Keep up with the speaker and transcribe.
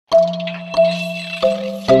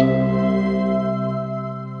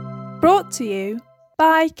Brought to you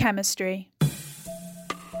by Chemistry.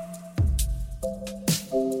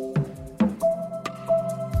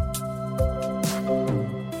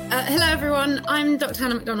 Hello everyone, I'm Dr.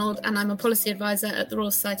 Hannah MacDonald and I'm a policy advisor at the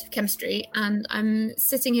Royal Society of Chemistry, and I'm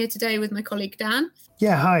sitting here today with my colleague Dan.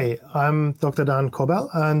 Yeah, hi, I'm Dr. Dan Corbell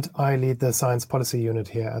and I lead the Science Policy Unit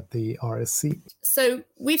here at the RSC. So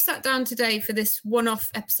we've sat down today for this one-off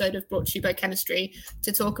episode of Brought to you by Chemistry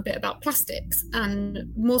to talk a bit about plastics, and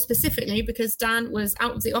more specifically because Dan was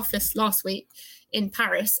out of the office last week in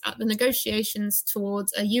Paris at the negotiations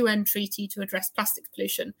towards a UN treaty to address plastics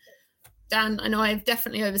pollution. Dan, I know I've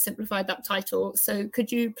definitely oversimplified that title, so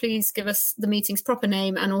could you please give us the meeting's proper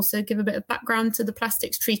name and also give a bit of background to the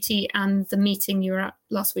Plastics Treaty and the meeting you were at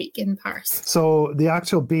last week in Paris? So the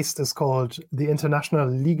actual beast is called the International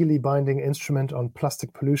Legally Binding Instrument on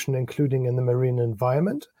Plastic Pollution, including in the marine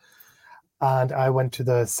environment. And I went to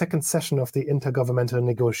the second session of the Intergovernmental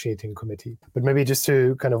Negotiating Committee. But maybe just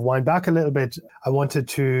to kind of wind back a little bit, I wanted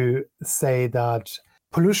to say that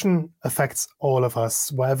pollution affects all of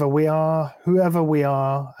us, wherever we are, whoever we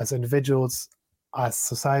are, as individuals, as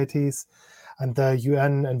societies. And the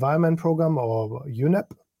UN Environment Programme, or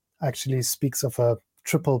UNEP, actually speaks of a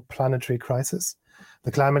triple planetary crisis: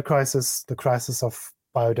 the climate crisis, the crisis of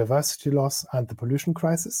biodiversity loss, and the pollution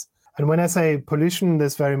crisis. And when I say pollution,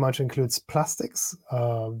 this very much includes plastics,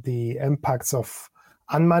 the impacts of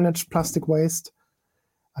unmanaged plastic waste,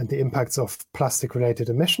 and the impacts of plastic-related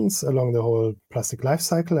emissions along the whole plastic life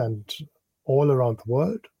cycle and all around the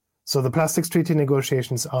world. So the Plastics Treaty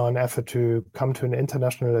negotiations are an effort to come to an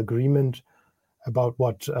international agreement about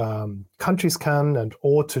what countries can and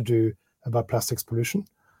ought to do about plastics pollution.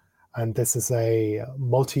 And this is a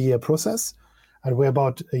multi-year process, and we're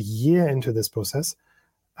about a year into this process.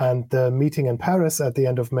 And the meeting in Paris at the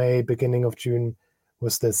end of May, beginning of June,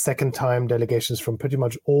 was the second time delegations from pretty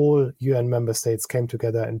much all UN member states came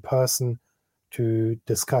together in person to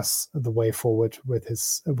discuss the way forward with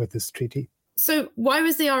this treaty. So why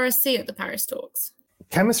was the RSC at the Paris talks?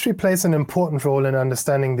 Chemistry plays an important role in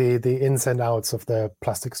understanding the ins and outs of the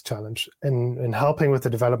plastics challenge, in helping with the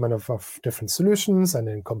development of different solutions and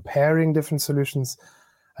in comparing different solutions,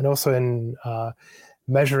 and also in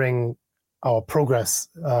measuring our progress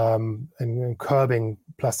in curbing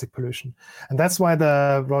plastic pollution. And that's why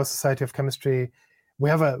the Royal Society of Chemistry, we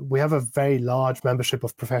have a very large membership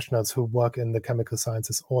of professionals who work in the chemical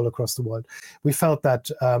sciences all across the world. We felt that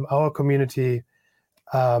our community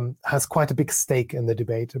has quite a big stake in the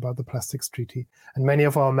debate about the Plastics Treaty. And many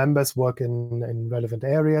of our members work in relevant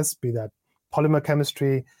areas, be that polymer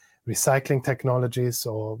chemistry, recycling technologies,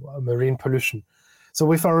 or marine pollution. So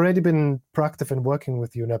we've already been proactive in working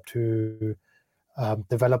with UNEP to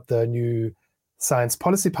develop the new Science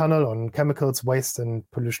Policy Panel on Chemicals, Waste and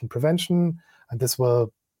Pollution Prevention. And this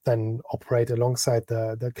will then operate alongside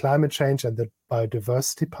the climate change and the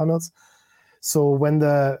biodiversity panels. So when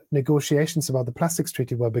the negotiations about the Plastics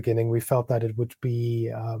Treaty were beginning, we felt that it would be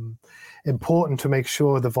important to make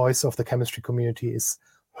sure the voice of the chemistry community is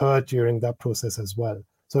heard during that process as well.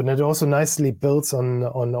 So it also nicely builds on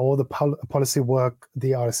all the policy work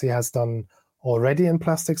the RSC has done already in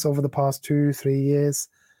plastics over the past 2-3 years.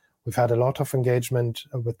 We've had a lot of engagement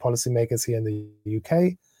with policymakers here in the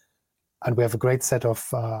UK, and we have a great set of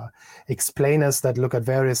explainers that look at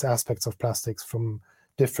various aspects of plastics, from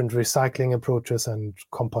different recycling approaches and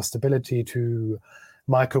compostability to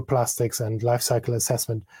microplastics and life cycle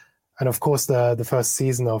assessment. And of course, the first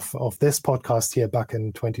season of this podcast here back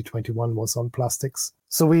in 2021 was on plastics.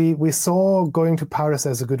 So we saw going to Paris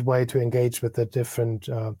as a good way to engage with the different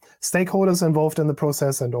stakeholders involved in the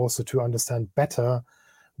process, and also to understand better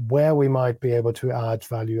where we might be able to add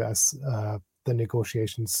value as the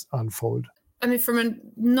negotiations unfold. I mean, from a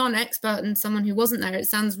non-expert and someone who wasn't there, it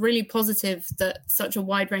sounds really positive that such a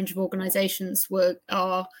wide range of organisations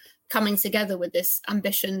are coming together with this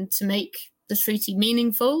ambition to make the treaty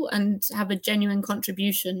meaningful and have a genuine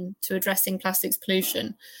contribution to addressing plastics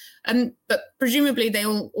pollution. But presumably they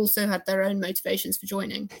all also had their own motivations for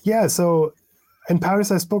joining. Yeah, so in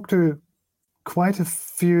Paris I spoke to quite a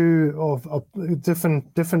few of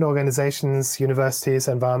different organizations, universities,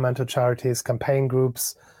 environmental charities, campaign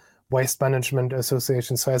groups, waste management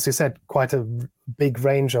associations. So as you said, quite a big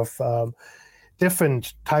range of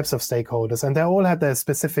different types of stakeholders, and they all had their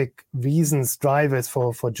specific reasons, drivers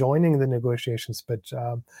for joining the negotiations, but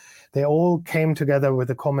they all came together with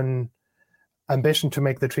a common ambition to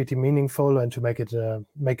make the treaty meaningful and to make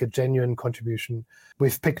a genuine contribution.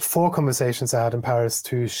 We've picked 4 conversations I had in Paris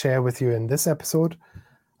to share with you in this episode.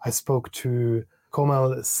 I spoke to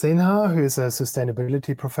Komal Sinha, who is a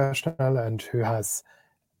sustainability professional and who has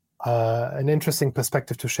an interesting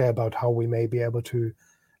perspective to share about how we may be able to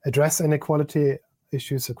address inequality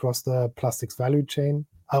issues across the plastics value chain.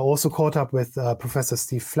 I also caught up with Professor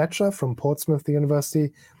Steve Fletcher from Portsmouth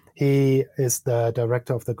University. He is the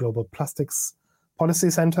director of the Global Plastics Policy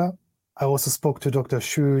Center. I also spoke to Dr.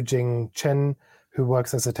 Xu Jing Chen, who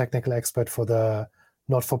works as a technical expert for the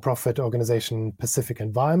not-for-profit organization Pacific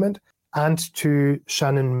Environment, and to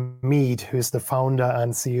Shannon Mead, who is the founder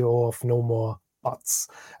and CEO of No More Butts,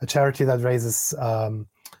 a charity that raises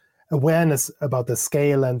awareness about the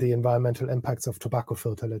scale and the environmental impacts of tobacco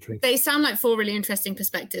filter littering. They sound like 4 really interesting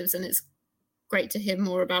perspectives, and it's great to hear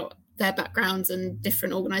more about their backgrounds and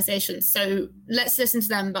different organisations. So let's listen to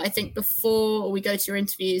them. But I think before we go to your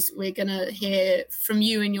interviews, we're going to hear from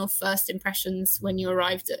you and your first impressions when you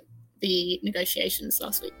arrived at the negotiations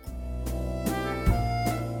last week.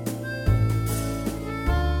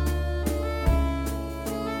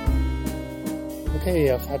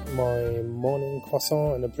 Okay, I've had my morning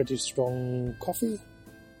croissant and a pretty strong coffee,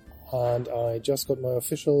 and I just got my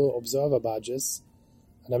official observer badges,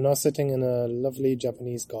 and I'm now sitting in a lovely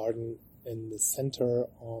Japanese garden in the center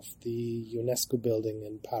of the UNESCO building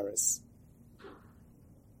in Paris.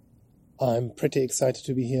 I'm pretty excited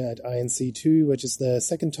to be here at INC2, which is the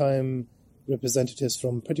second time representatives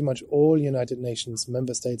from pretty much all United Nations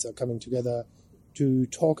member states are coming together to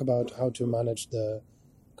talk about how to manage the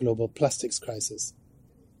global plastics crisis.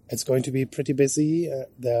 It's going to be pretty busy.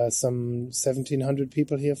 There are some 1,700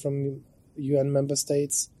 people here from UN member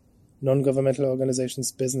states, non-governmental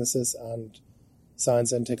organizations, businesses, and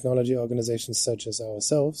science and technology organizations such as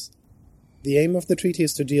ourselves. The aim of the treaty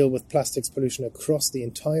is to deal with plastics pollution across the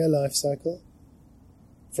entire life cycle,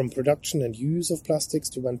 from production and use of plastics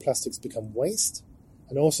to when plastics become waste,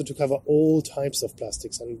 and also to cover all types of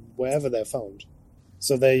plastics and wherever they're found.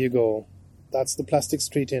 So there you go. That's the Plastics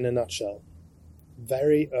Treaty in a nutshell.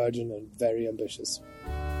 Very urgent and very ambitious.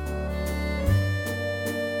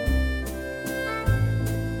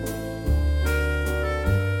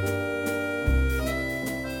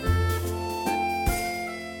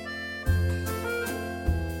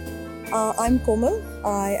 I'm Komal.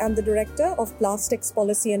 I am the Director of Plastics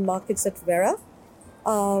Policy and Markets at Verra.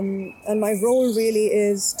 And my role really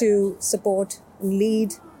is to support and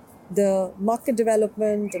lead the market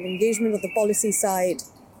development and engagement of the policy side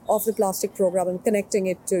of the plastic program and connecting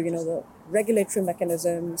it to, the regulatory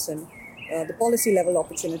mechanisms and the policy level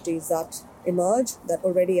opportunities that emerge, that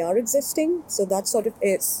already are existing. So that sort of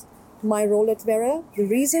is my role at Verra. The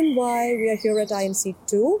reason why we are here at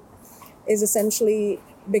INC2 is essentially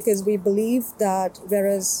because we believe that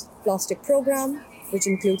Verra's plastic program, which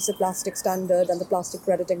includes the plastic standard and the plastic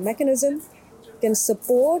crediting mechanism, can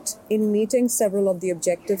support in meeting several of the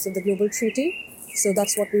objectives of the global treaty. So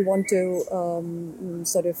that's what we want to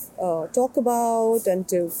talk about and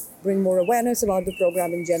to bring more awareness about the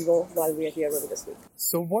program in general while we are here over this week.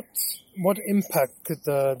 So what impact could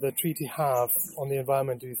the treaty have on the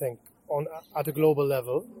environment, do you think, at a global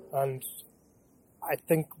level? And I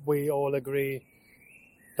think we all agree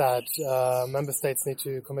that member states need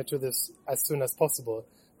to commit to this as soon as possible.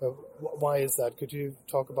 Why is that? Could you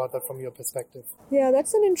talk about that from your perspective? Yeah,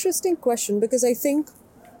 that's an interesting question because I think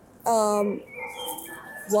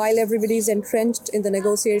while everybody's entrenched in the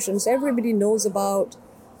negotiations, everybody knows about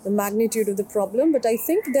the magnitude of the problem. But I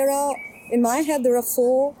think there are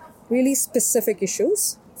 4 really specific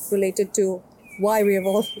issues related to why we have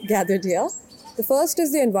all gathered here. The first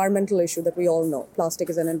is the environmental issue that we all know. Plastic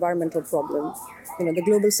is an environmental problem. The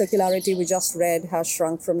global circularity we just read has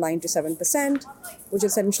shrunk from 9 to 7%, which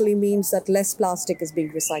essentially means that less plastic is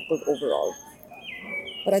being recycled overall.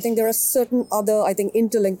 But I think there are certain other,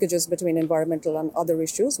 interlinkages between environmental and other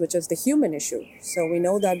issues, which is the human issue. So we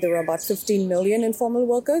know that there are about 15 million informal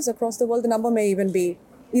workers across the world. The number may even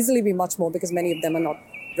easily be much more because many of them are not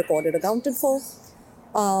recorded, accounted for.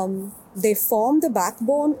 They form the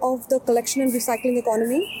backbone of the collection and recycling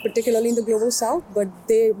economy, particularly in the global south, but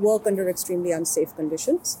they work under extremely unsafe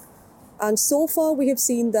conditions. And so far, we have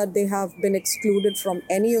seen that they have been excluded from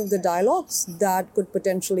any of the dialogues that could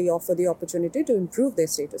potentially offer the opportunity to improve their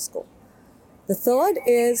status quo. The third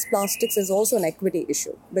is plastics is also an equity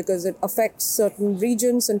issue because it affects certain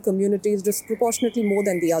regions and communities disproportionately more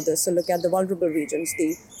than the others. So look at the vulnerable regions,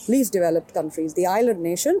 the least developed countries, the island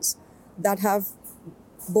nations that have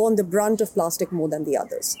borne the brunt of plastic more than the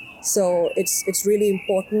others. So it's really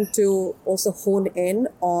important to also hone in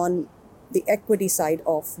on the equity side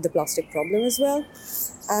of the plastic problem as well.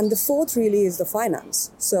 And the fourth really is the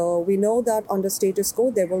finance. So we know that under status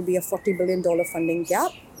quo, there will be a $40 billion funding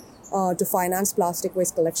gap to finance plastic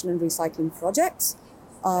waste collection and recycling projects.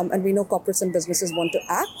 And we know corporates and businesses want to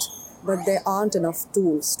act. but there aren't enough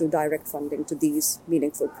tools to direct funding to these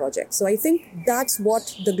meaningful projects. So I think that's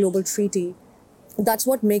what the global treaty, that's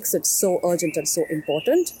what makes it so urgent and so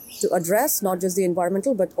important to address not just the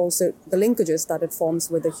environmental, but also the linkages that it forms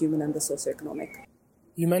with the human and the socioeconomic.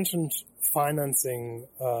 You mentioned financing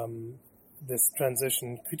this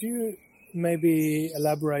transition. Could you maybe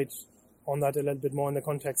elaborate on that a little bit more in the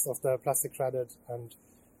context of the plastic credit and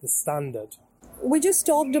the standard? We just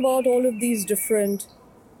talked about all of these different,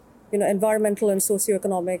 environmental and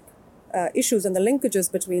socioeconomic issues and the linkages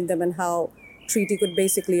between them and how treaty could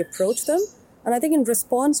basically approach them. And I think in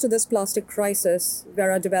response to this plastic crisis,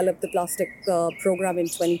 Verra developed the plastic program in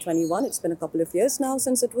 2021. It's been a couple of years now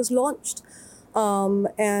since it was launched.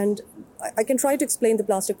 And I can try to explain the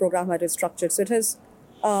plastic program, how it is structured. So it has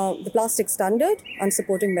the plastic standard and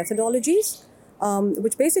supporting methodologies,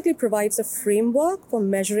 which basically provides a framework for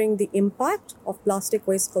measuring the impact of plastic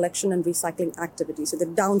waste collection and recycling activities, so the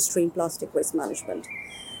downstream plastic waste management.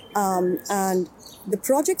 And the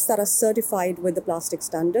projects that are certified with the plastic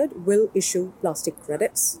standard will issue plastic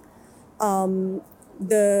credits.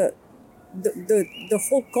 The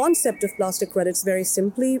whole concept of plastic credits, very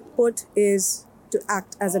simply put, is to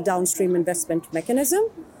act as a downstream investment mechanism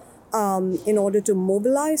in order to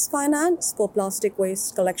mobilize finance for plastic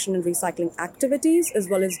waste collection and recycling activities, as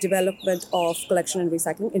well as development of collection and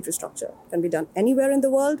recycling infrastructure. It can be done anywhere in the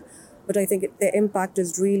world, but I think their impact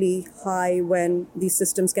is really high when these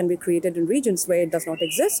systems can be created in regions where it does not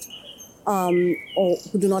exist, or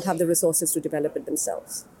who do not have the resources to develop it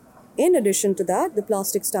themselves. In addition to that, the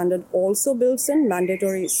plastic standard also builds in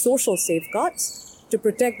mandatory social safeguards to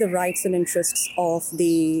protect the rights and interests of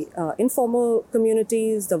the informal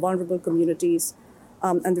communities, the vulnerable communities.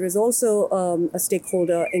 And there is also a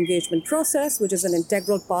stakeholder engagement process, which is an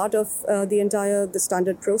integral part of the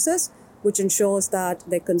standard process, which ensures that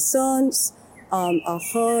their concerns are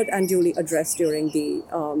heard and duly addressed during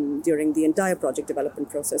the entire project development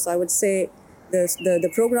process. I would say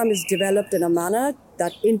the program is developed in a manner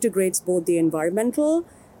that integrates both the environmental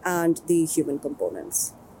and the human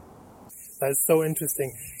components. That's so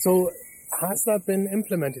interesting. So has that been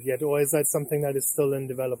implemented yet, or is that something that is still in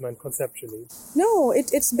development conceptually? No,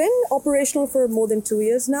 it's been operational for more than 2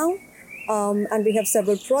 years now. And we have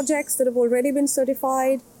several projects that have already been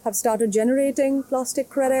certified, have started generating plastic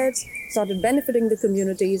credits, started benefiting the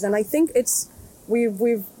communities. And I think it's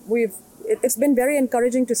been very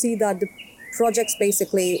encouraging to see that the projects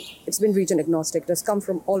it's been region agnostic. It has come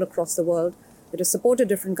from all across the world. It has supported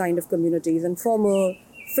different kind of communities, informal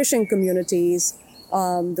fishing communities,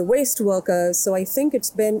 the waste workers. So I think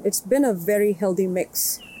it's been a very healthy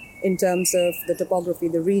mix in terms of the topography,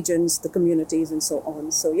 the regions, the communities, and so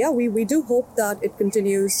on. So yeah, we do hope that it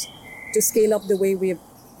continues to scale up the way we have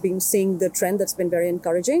been seeing the trend. That's been very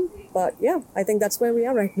encouraging. But yeah, I think that's where we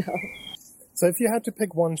are right now. So if you had to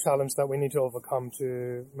pick one challenge that we need to overcome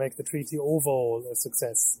to make the treaty overall a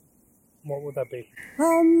success, what would that be?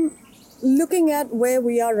 Looking at where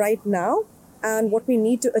we are right now and what we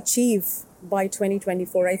need to achieve by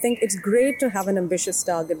 2024, I think it's great to have an ambitious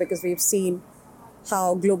target because we've seen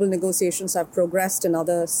how global negotiations have progressed in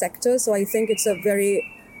other sectors. So I think it's a very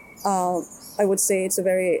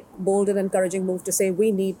bold and encouraging move to say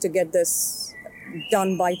we need to get this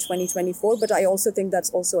done by 2024. But I also think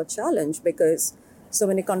that's also a challenge because so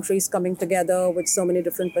many countries coming together with so many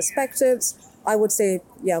different perspectives. I would say,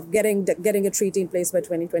 getting a treaty in place by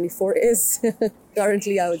 2024 is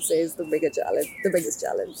currently, I would say, is the biggest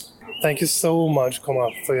challenge. Thank you so much,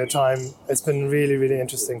 Koma, for your time. It's been really, really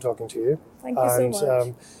interesting talking to you. Thank you so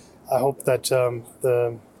much. I hope that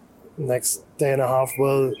the next day and a half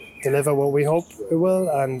will deliver what we hope it will,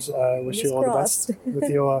 and wish you all the best with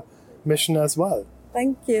your mission as well.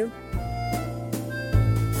 Thank you.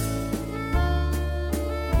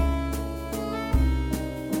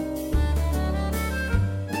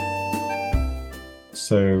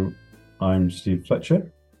 So I'm Steve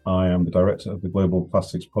Fletcher. I am the director of the Global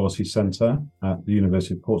Plastics Policy Centre at the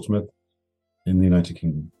University of Portsmouth in the United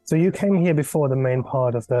Kingdom. So you came here before the main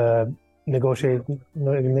part of the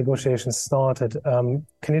negotiations started.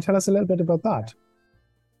 Can you tell us a little bit about that?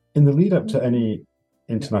 In the lead up to any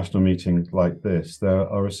international meeting like this, there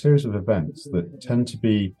are a series of events that tend to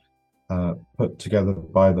be put together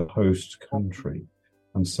by the host country.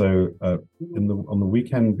 And so on the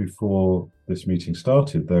weekend before this meeting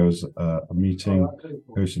started, there was a meeting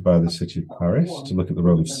hosted by the City of Paris to look at the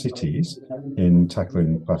role of cities in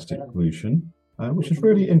tackling plastic pollution, which is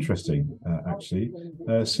really interesting, actually.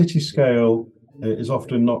 City scale is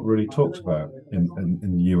often not really talked about in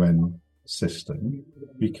the UN system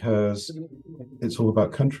because it's all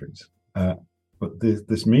about countries. But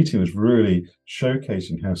this meeting was really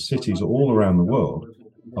showcasing how cities all around the world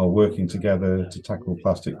are working together to tackle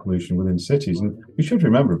plastic pollution within cities. And we should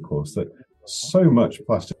remember, of course, that so much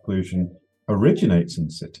plastic pollution originates in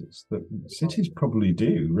cities, that cities probably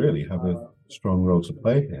do really have a strong role to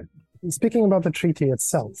play here. Speaking about the treaty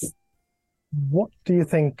itself, what do you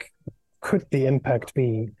think could the impact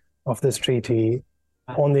be of this treaty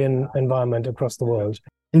on the environment across the world?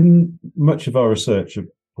 In much of our research at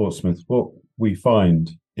Portsmouth, what we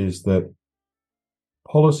find is that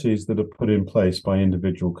policies that are put in place by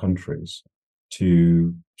individual countries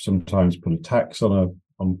to sometimes put a tax on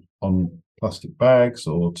plastic bags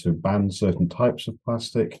or to ban certain types of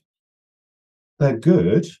plastic, they're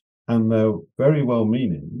good and they're very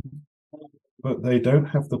well-meaning, but they don't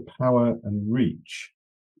have the power and reach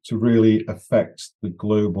to really affect the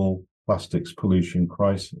global plastics pollution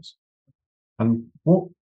crisis. And what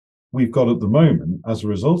we've got at the moment as a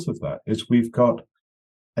result of that is we've got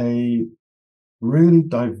a really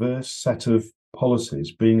diverse set of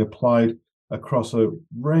policies being applied across a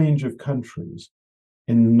range of countries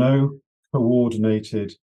in no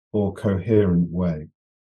coordinated or coherent way.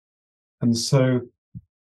 And so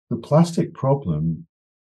the plastic problem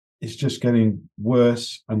is just getting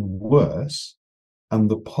worse and worse, and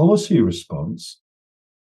the policy response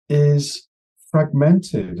is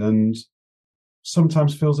fragmented and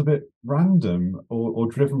sometimes feels a bit random or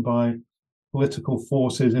driven by political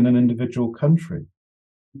forces in an individual country.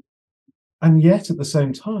 And yet, at the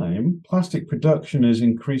same time, plastic production is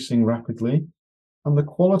increasing rapidly, and the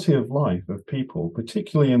quality of life of people,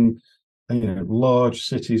 particularly in large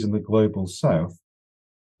cities in the global south,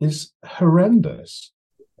 is horrendous.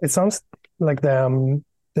 It sounds like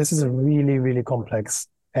this is a really, really complex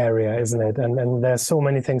area, isn't it? And there's so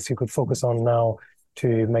many things you could focus on now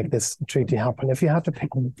to make this treaty happen. If you had to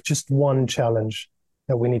pick just one challenge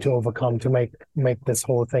that we need to overcome to make this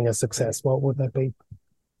whole thing a success, what would that be?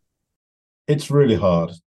 It's really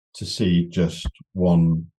hard to see just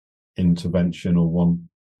one intervention or one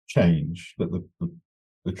change that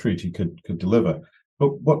the treaty could deliver.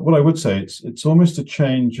 But what I would say, it's almost a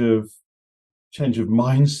change of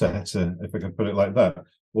mindset, if I can put it like that,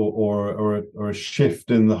 or a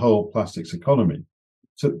shift in the whole plastics economy.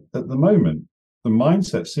 So at the moment, the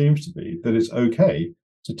mindset seems to be that it's okay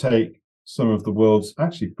to take some of the world's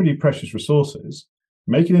actually pretty precious resources,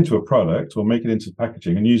 make it into a product or make it into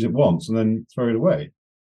packaging and use it once and then throw it away.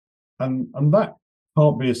 And that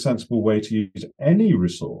can't be a sensible way to use any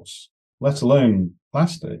resource, let alone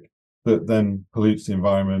plastic, that then pollutes the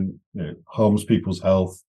environment, harms people's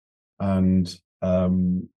health, and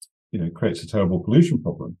creates a terrible pollution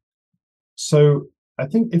problem. So I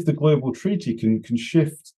think if the global treaty can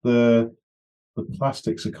shift the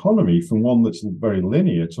plastics economy from one that's very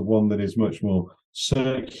linear to one that is much more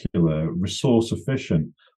circular, resource efficient,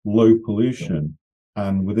 low pollution,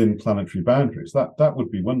 and within planetary boundaries, that would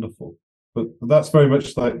be wonderful. But that's very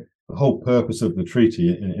much like the whole purpose of the treaty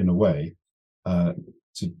in a way,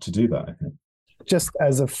 to do that, I think. Just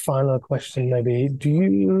as a final question, maybe, do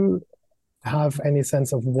you have any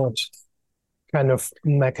sense of what kind of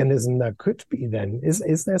mechanism there could be then?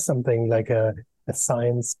 Is there something like a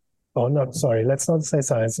science, or not, sorry, let's not say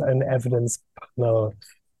science, an evidence panel?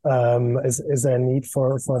 Is there a need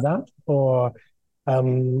for that? Or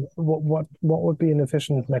what would be an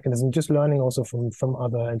efficient mechanism? Just learning also from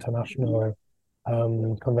other international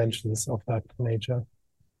conventions of that nature.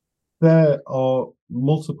 There are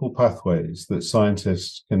multiple pathways that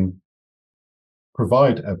scientists can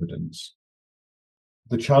provide evidence.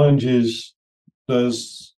 The challenge is,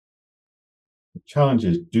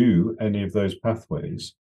 do any of those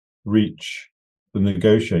pathways reach the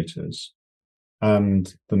negotiators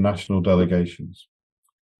and the national delegations?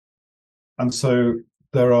 And so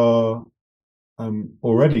there are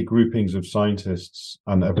already groupings of scientists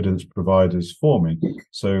and evidence providers forming.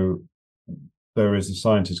 So there is the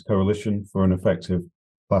Scientist Coalition for an Effective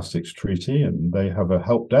Plastics Treaty, and they have a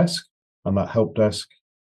help desk, and that help desk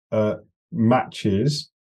matches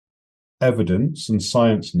evidence and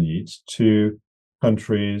science needs to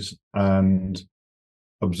countries and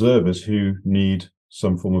observers who need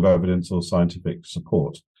some form of evidence or scientific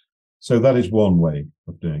support. So that is one way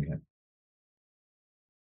of doing it.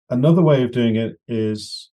 Another way of doing it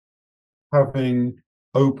is having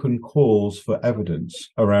open calls for evidence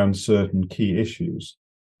around certain key issues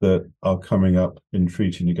that are coming up in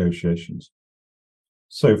treaty negotiations.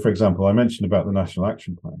 So, for example, I mentioned about the national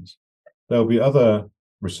action plans. There'll be other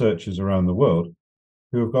researchers around the world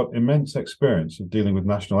who have got immense experience of dealing with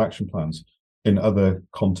national action plans in other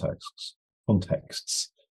contexts,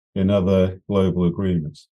 in other global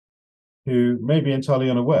agreements, who may be entirely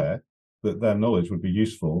unaware that their knowledge would be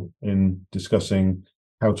useful in discussing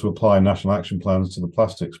how to apply national action plans to the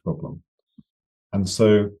plastics problem. And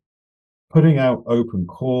so putting out open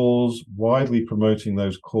calls, widely promoting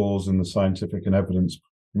those calls in the scientific and evidence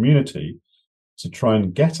community to try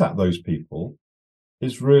and get at those people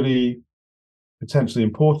is really potentially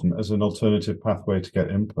important as an alternative pathway to get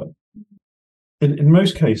input. In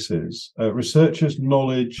most cases, researchers'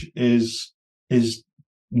 knowledge is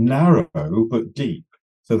narrow but deep.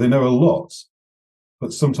 So they know a lot,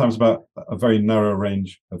 but sometimes about a very narrow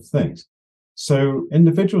range of things. So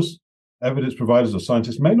individuals, evidence providers or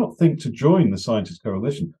scientists may not think to join the Scientist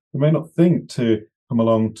Coalition. They may not think to come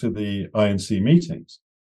along to the INC meetings,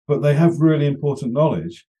 but they have really important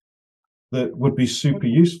knowledge that would be super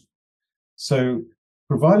useful. So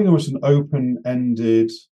providing almost an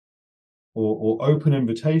open-ended or open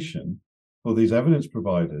invitation for these evidence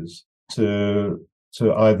providers to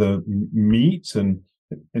either meet and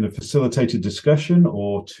in a facilitated discussion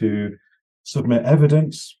or to submit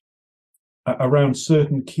evidence around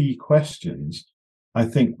certain key questions, I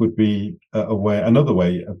think would be another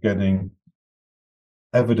way of getting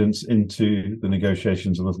evidence into the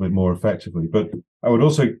negotiations a little bit more effectively. But I would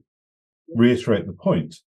also reiterate the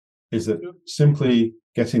point is that simply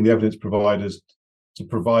getting the evidence providers to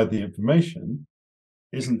provide the information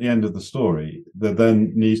isn't the end of the story. There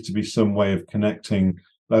then needs to be some way of connecting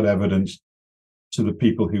that evidence to the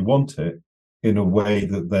people who want it in a way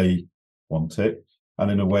that they want it and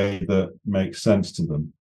in a way that makes sense to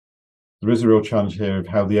them. There is a real challenge here of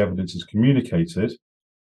how the evidence is communicated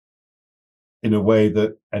in a way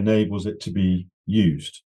that enables it to be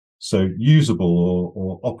used. So usable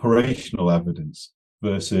or operational evidence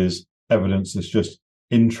versus evidence that's just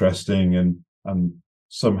interesting and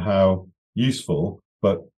somehow useful,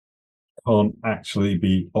 but can't actually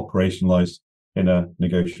be operationalized in a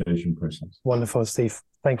negotiation process. Wonderful, Steve.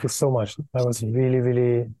 Thank you so much. That was really,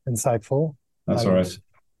 really insightful. That's all right.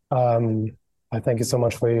 I thank you so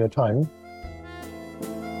much for your time.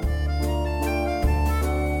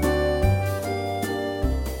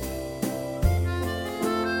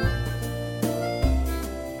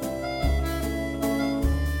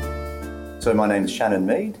 So my name is Shannon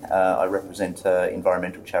Mead. I represent an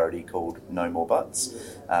environmental charity called No More Butts.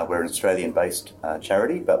 We're an Australian-based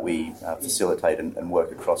charity, but we facilitate and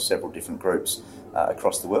work across several different groups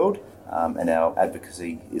across the world. And our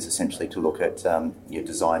advocacy is essentially to look at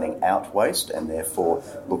designing out waste and therefore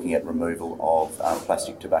looking at removal of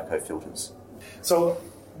plastic tobacco filters. So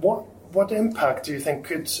what impact do you think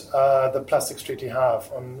could the Plastics Treaty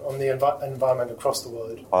have on the environment across the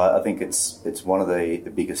world? I think it's one of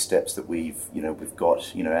the biggest steps that we've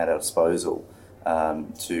got at our disposal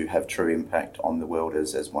to have true impact on the world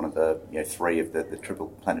as one of the three of the triple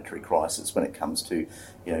planetary crises when it comes to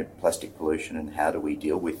plastic pollution and how do we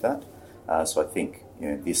deal with that. So I think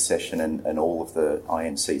this session and all of the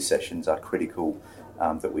INC sessions are critical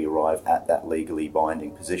that we arrive at that legally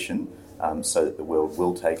binding position. So that the world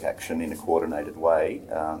will take action in a coordinated way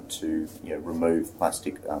to remove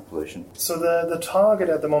plastic pollution. So the target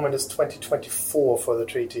at the moment is 2024 for the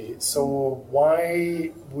treaty. So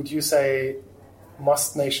why would you say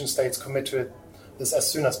must nation states commit to this as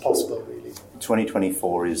soon as possible, really?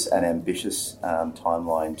 2024 is an ambitious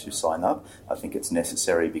timeline to sign up. I think it's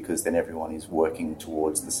necessary because then everyone is working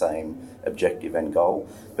towards the same objective and goal.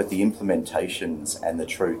 But the implementations and the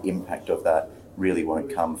true impact of that really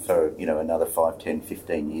won't come for another 5, 10,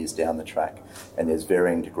 15 years down the track. And there's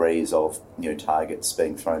varying degrees of targets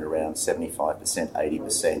being thrown around, 75%,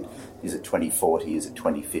 80%. Is it 2040? Is it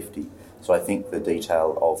 2050? So I think the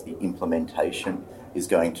detail of the implementation is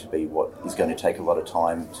going to be what is going to take a lot of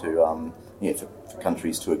time to for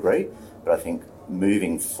countries to agree. But I think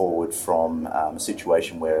moving forward from a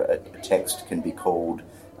situation where a text can be called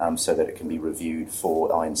so that it can be reviewed for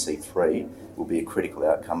INC 3 will be a critical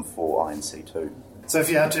outcome for INC 2. So if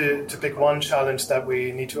you had to pick one challenge that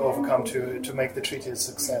we need to overcome to make the treaty a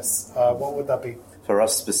success, what would that be? For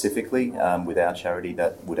us specifically, with our charity,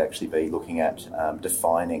 that would actually be looking at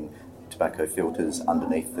defining tobacco filters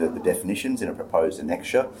underneath the definitions in a proposed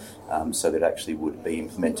annexure, so that actually would be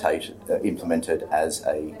implemented as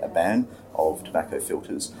a ban of tobacco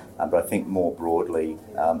filters. But I think more broadly,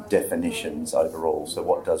 definitions overall. So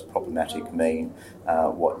what does problematic mean?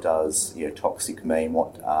 What does toxic mean?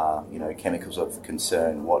 What are chemicals of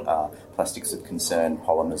concern? What are plastics of concern?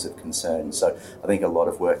 Polymers of concern? So I think a lot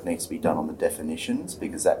of work needs to be done on the definitions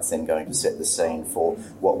because that's then going to set the scene for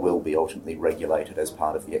what will be ultimately regulated as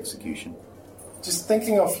part of the execution. Just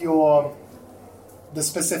thinking of the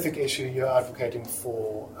specific issue you're advocating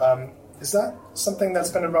for, is that something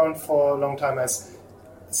that's been around for a long time as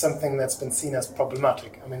something that's been seen as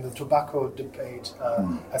problematic. I mean, the tobacco debate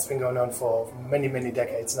has been going on for many, many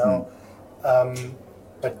decades now.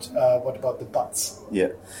 But what about the butts? Yeah.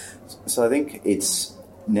 So I think it's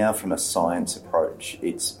now from a science approach,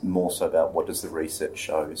 it's more so about what does the research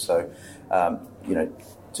show. So,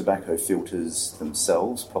 tobacco filters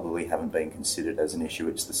themselves probably haven't been considered as an issue.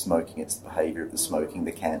 It's the smoking, it's the behaviour of the smoking,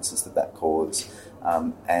 the cancers that cause,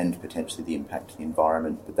 and potentially the impact on the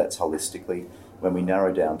environment. But that's holistically. When we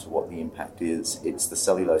narrow down to what the impact is, it's the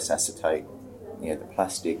cellulose acetate, the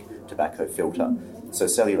plastic tobacco filter. So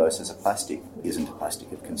cellulose as a plastic isn't a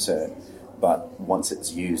plastic of concern. But once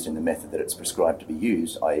it's used in the method that it's prescribed to be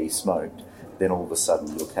used, i.e. smoked, then all of a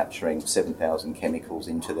sudden you're capturing 7,000 chemicals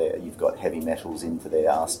into there. You've got heavy metals into there,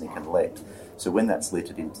 arsenic and lead. So when that's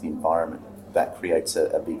littered into the environment, that creates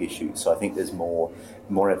a big issue. So I think there's more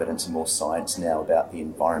evidence and more science now about the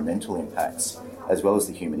environmental impacts as well as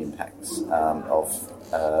the human impacts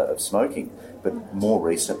of smoking. But more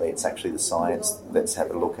recently, it's actually the science that's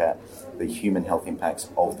had a look at the human health impacts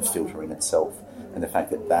of the filter in itself, and the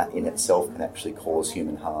fact that in itself can actually cause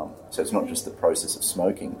human harm. So it's not just the process of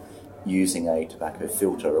smoking. Using a tobacco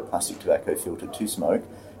filter, a plastic tobacco filter to smoke,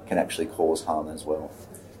 can actually cause harm as well.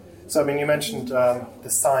 So, I mean, you mentioned the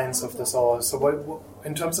science of this all. So what,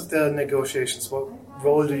 in terms of the negotiations, what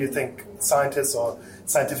role do you think scientists or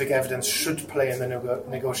scientific evidence should play in the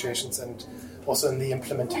negotiations and also in the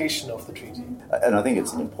implementation of the treaty? And I think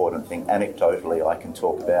it's an important thing. Anecdotally, I can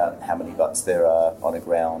talk about how many butts there are on a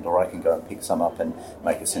ground, or I can go and pick some up and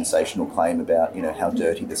make a sensational claim about, how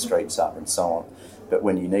dirty the streets are and so on. But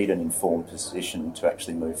when you need an informed position to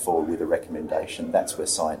actually move forward with a recommendation, that's where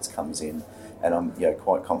science comes in. And I'm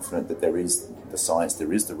quite confident that there is the science,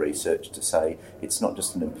 there is the research to say it's not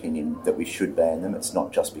just an opinion that we should ban them. It's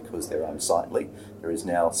not just because they're unsightly. There is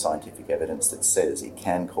now scientific evidence that says it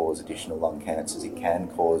can cause additional lung cancers. It can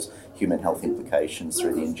cause human health implications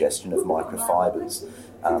through the ingestion of microfibers.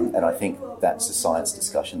 And I think that's a science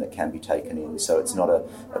discussion that can be taken in. So it's not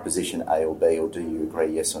a position A or B or do you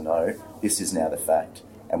agree, yes or no. This is now the fact.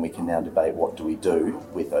 And we can now debate what do we do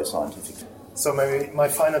with those scientific. So maybe my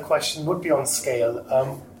final question would be on scale.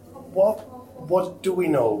 What do we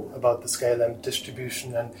know about the scale and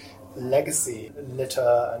distribution and legacy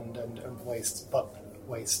litter and waste?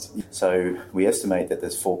 So we estimate that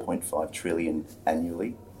there's 4.5 trillion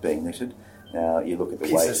annually being littered. Now you look at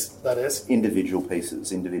the waste, that is individual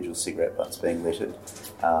pieces, individual cigarette butts being littered,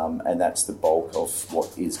 and that's the bulk of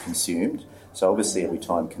what is consumed. So obviously every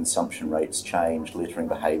time consumption rates change, littering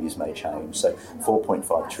behaviours may change. So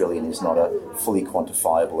 4.5 trillion is not a fully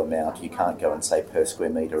quantifiable amount. You can't go and say per square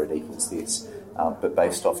metre it equals this. But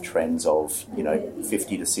based off trends of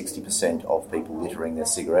 50 to 60% of people littering their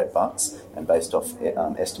cigarette butts, and based off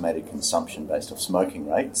estimated consumption based off smoking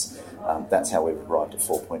rates, that's how we've arrived at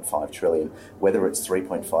 4.5 trillion. Whether it's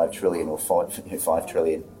 3.5 trillion or 5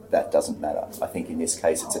 trillion, that doesn't matter. I think in this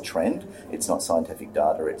case it's a trend. It's not scientific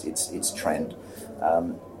data. It's trend.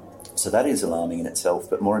 So that is alarming in itself.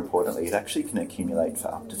 But more importantly, it actually can accumulate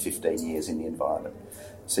for up to 15 years in the environment.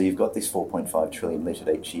 So you've got this 4.5 trillion littered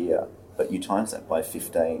each year. But you times that by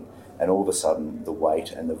 15, and all of a sudden the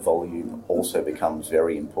weight and the volume also becomes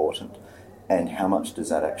very important. And how much does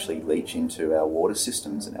that actually leach into our water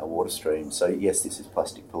systems and our water streams? So yes, this is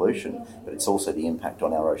plastic pollution, but it's also the impact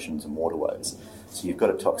on our oceans and waterways. So you've got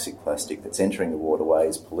a toxic plastic that's entering the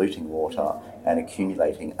waterways, polluting water, and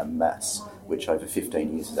accumulating a mass, which over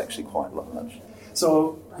 15 years is actually quite large.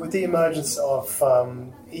 So with the emergence of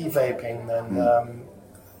e-vaping, then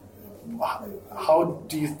how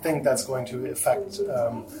do you think that's going to affect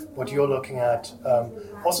what you're looking at,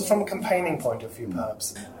 also from a campaigning point of view,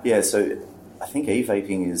 perhaps? Yeah, so I think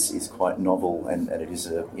e-vaping is quite novel, and it is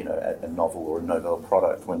a novel or a novel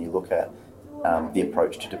product when you look at the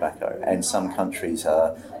approach to tobacco. And some countries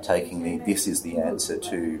are taking this is the answer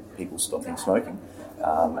to people stopping smoking,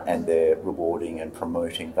 and they're rewarding and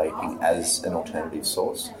promoting vaping as an alternative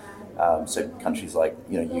source. So countries like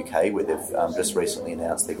UK, where they've just recently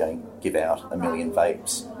announced they're going to give out 1 million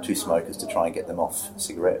vapes to smokers to try and get them off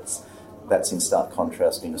cigarettes. That's in stark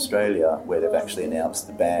contrast in Australia, where they've actually announced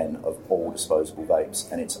the ban of all disposable vapes,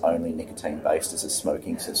 and it's only nicotine-based as a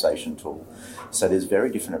smoking cessation tool. So there's very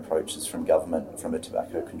different approaches from government from a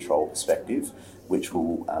tobacco control perspective, which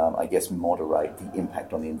will, moderate the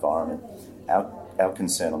impact on the environment. Our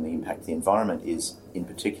concern on the impact of the environment is, in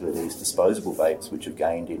particular, these disposable vapes, which have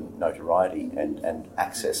gained in notoriety and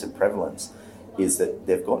access and prevalence, is that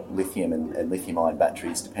they've got lithium and lithium-ion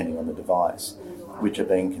batteries depending on the device. which are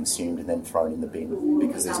being consumed and then thrown in the bin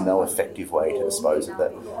because there's no effective way to dispose of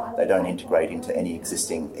that. They don't integrate into any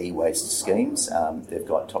existing e-waste schemes. They've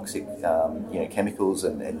got toxic chemicals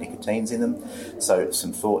and nicotines in them. So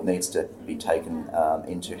some thought needs to be taken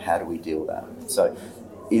into how do we deal with that. So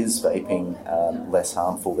is vaping less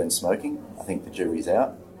harmful than smoking? I think the jury's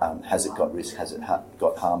out. Has it got risk? Has it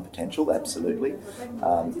got harm potential? Absolutely.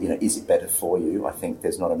 Is it better for you? I think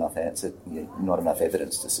there's not enough not enough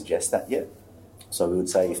evidence to suggest that yet. So we would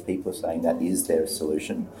say if people are saying that is their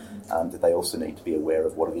solution, that they also need to be aware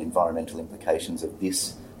of what are the environmental implications of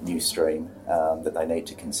this new stream that they need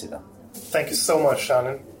to consider. Thank you so much,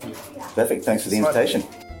 Shannon. Perfect. Thanks for the invitation.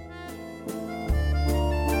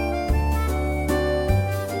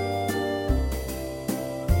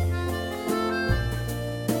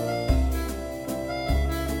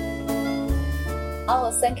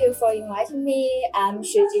 Thank you for inviting me. I'm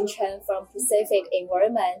Xu Jinchen from Pacific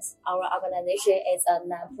Environment. Our organization is a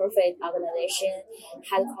non-profit organization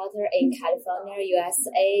headquartered in California,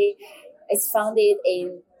 USA. It's founded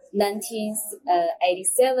in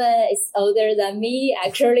 1987. It's older than me,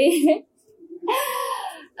 actually.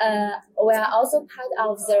 We are also part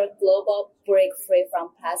of the global Break Free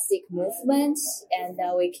from Plastic movement, and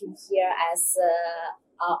we came here as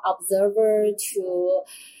an observer to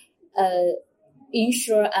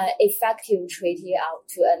ensure an effective treaty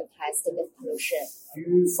to end plastic pollution.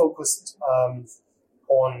 You focused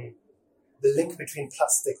on the link between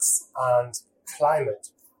plastics and climate.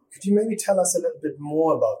 Could you maybe tell us a little bit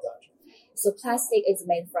more about that? So plastic is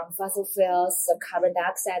made from fossil fuels, so carbon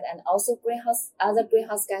dioxide, and also other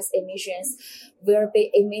greenhouse gas emissions will be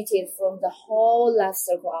emitted from the whole life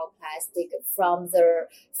cycle of plastic, from the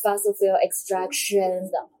fossil fuel extraction,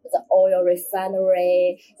 the oil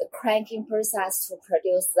refinery, the cracking process to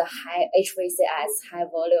produce the high HVCs, high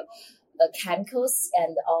volume chemicals,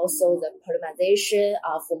 and also the polymerization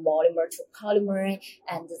of monomer to polymer,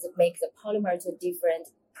 and make the polymer to different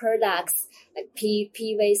products like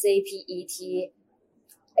PVC, PET,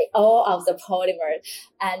 all of the polymers.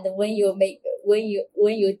 And when you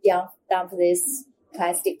dump this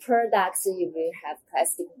plastic products, you will have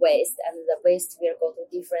plastic waste, and the waste will go to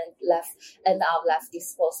different end of life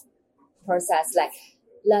disposal process like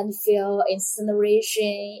landfill,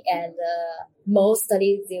 incineration, and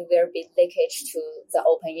mostly there will be leakage to the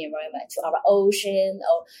open environment, to our ocean,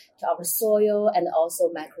 or to our soil, and also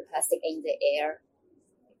microplastic in the air,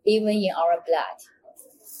 even in our blood.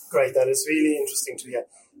 Great, that is really interesting to hear.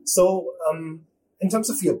 So, in terms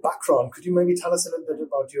of your background, could you maybe tell us a little bit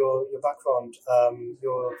about your background,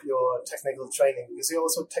 your technical training? Because you're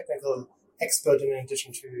also a technical expert in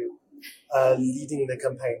addition to leading the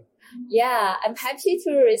campaign. Yeah, I'm happy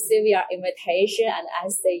to receive your invitation, and I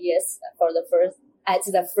say yes for the first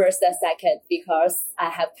and second, because I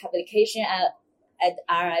have publication at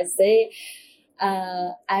RSA.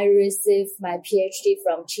 I received my PhD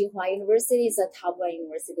from Tsinghua University. It's a top one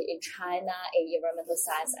university in China in environmental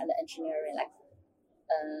science and engineering, like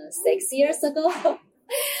 6 years ago.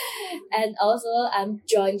 And also I'm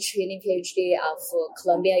joined training PhD of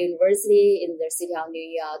Columbia University in the city of New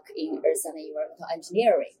York in earth and environmental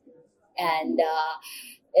engineering. And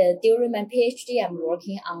during my PhD, I'm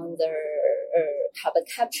working on the carbon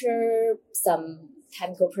capture, some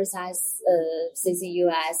chemical process,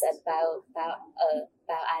 CCUS, and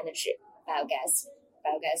bioenergy, biogas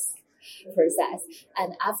process.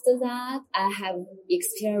 And after that, I have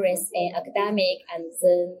experience in academic, and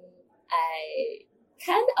then I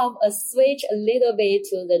kind of switch a little bit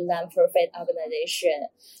to the non-profit organization.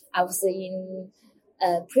 I was in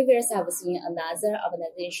previously, I was in another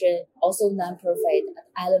organization, also non-profit,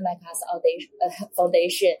 Alan MacArthur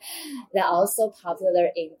Foundation. They're also popular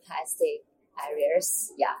in plastic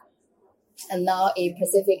areas. Yeah. And now in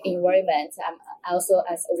Pacific Environment, I'm also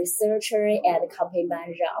as a researcher and campaign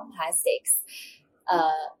manager on plastics.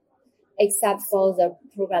 Except for the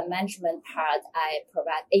program management part, I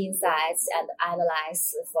provide insights and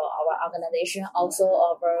analyze for our organization. Also,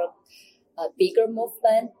 our bigger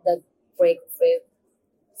movement, the Break Free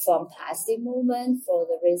from Plastic movement, for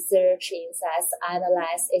the research, insights,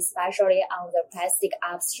 analyze, especially on the plastic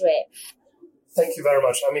upstream. Thank you very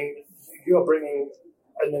much. I mean, you are bringing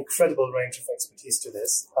an incredible range of expertise to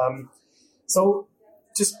this. So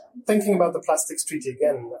just thinking about the plastics treaty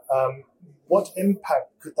again, what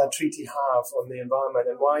impact could that treaty have on the environment,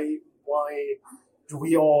 and why do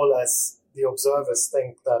we all as the observers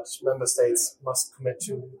think that member states must commit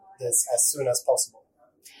to this as soon as possible?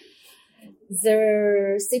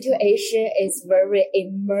 The situation is very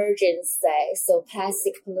emergency, so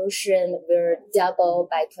plastic pollution will double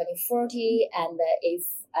by 2040, and if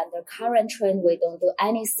under current trend, we don't do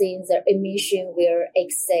anything, the emission will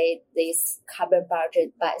exceed this carbon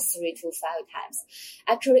budget by 3 to 5 times.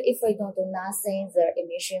 Actually, if we don't do nothing, the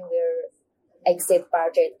emission will exceed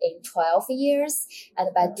budget in 12 years,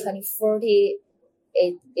 and by 2040,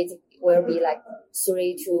 it will be like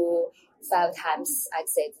 3 to 5 times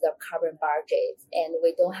exceed the carbon budget, and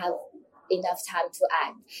we don't have enough time to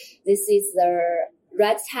act. This is the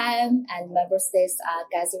right time, and member states are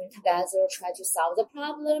gathering together, try to solve the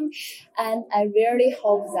problem. And I really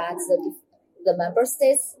hope that the member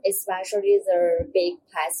states, especially the big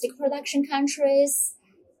plastic production countries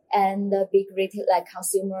and the big retail, like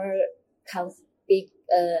big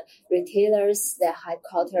retailers that are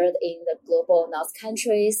headquartered in the global north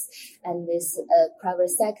countries, and this private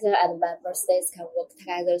sector and member states can work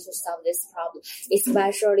together to solve this problem,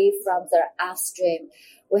 especially from the upstream.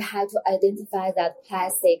 We have to identify that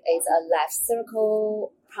plastic is a life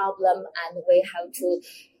cycle problem, and we have to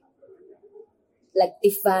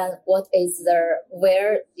define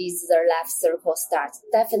where the life cycle starts.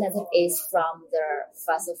 Definitely is from the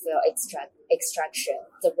fossil fuel extraction,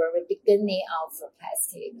 the very beginning of the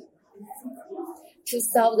plastic. To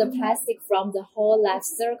solve the plastic from the whole life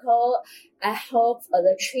cycle, I hope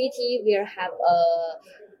the treaty will have a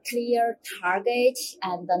clear target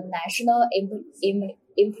and the national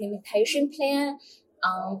implementation plan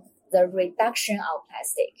on the reduction of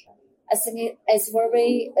plastic. I think it's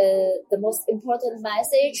very the most important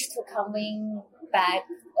message to coming back,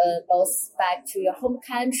 both back to your home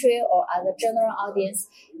country or other general audience,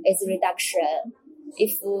 is reduction.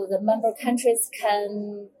 If the member countries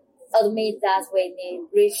can admit that we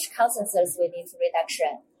reach consensus, we need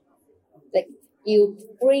reduction. Like you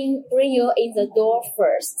bring you in the door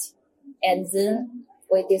first, and then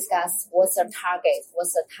we discuss what's the target,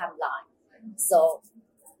 what's the timeline. So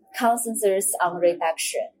consensus on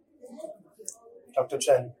reduction. Dr.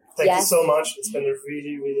 Chen, thank you so much. It's been a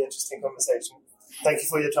really, really interesting conversation. Thank you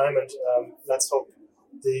for your time, and let's hope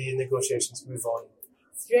the negotiations move on.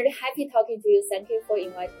 It's really happy talking to you. Thank you for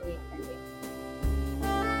inviting me. Thank you.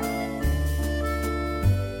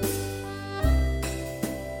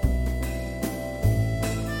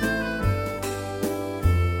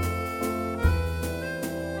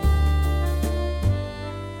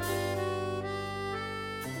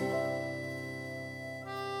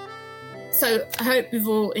 So I hope you've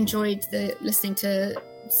all enjoyed listening to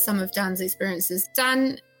some of Dan's experiences.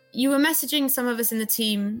 Dan, you were messaging some of us in the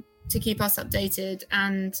team to keep us updated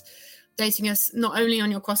and updating us not only on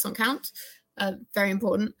your croissant count, very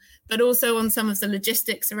important, but also on some of the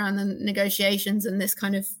logistics around the negotiations and this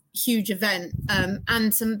kind of huge event,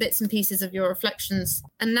 and some bits and pieces of your reflections.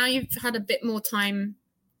 And now you've had a bit more time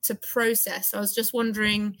to process. I was just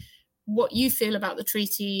wondering what you feel about the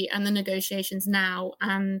treaty and the negotiations now,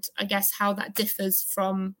 and I guess how that differs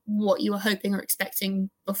from what you were hoping or expecting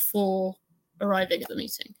before arriving at the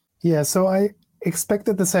meeting. Yeah, so I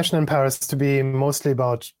expected the session in Paris to be mostly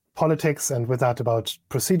about politics, and with that about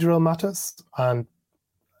procedural matters, and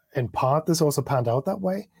in part this also panned out that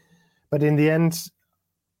way. But in the end,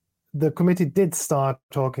 the committee did start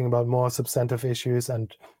talking about more substantive issues,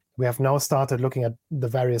 and we have now started looking at the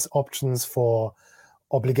various options for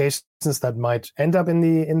obligations that might end up in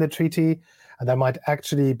the treaty, and that might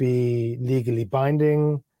actually be legally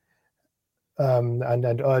binding,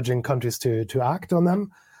 and urging countries to act on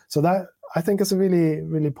them. So that, I think, is a really,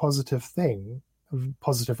 really positive thing, a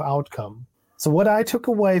positive outcome. So what I took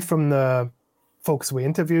away from the folks we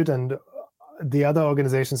interviewed and the other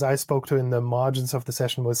organizations I spoke to in the margins of the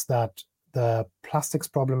session was that the plastics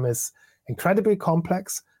problem is incredibly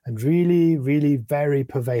complex and really, really very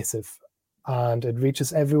pervasive. And it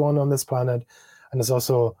reaches everyone on this planet, and is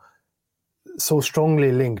also so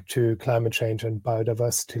strongly linked to climate change and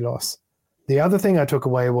biodiversity loss. The other thing I took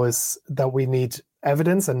away was that we need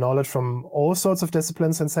evidence and knowledge from all sorts of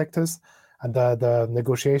disciplines and sectors, and the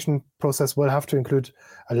negotiation process will have to include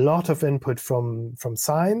a lot of input from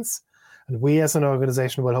science, and we as an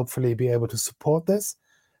organization will hopefully be able to support this.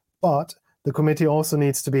 But the committee also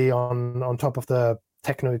needs to be on top of the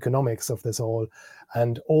techno-economics of this all,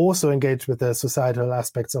 and also engage with the societal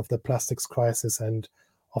aspects of the plastics crisis and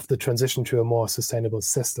of the transition to a more sustainable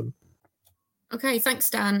system. Okay, thanks,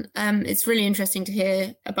 Dan. It's really interesting to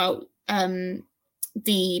hear about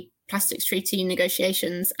the plastics treaty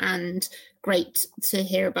negotiations, and great to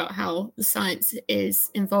hear about how the science is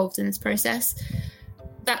involved in this process.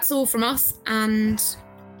 That's all from us, and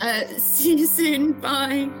see you soon.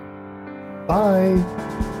 Bye.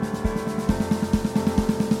 Bye.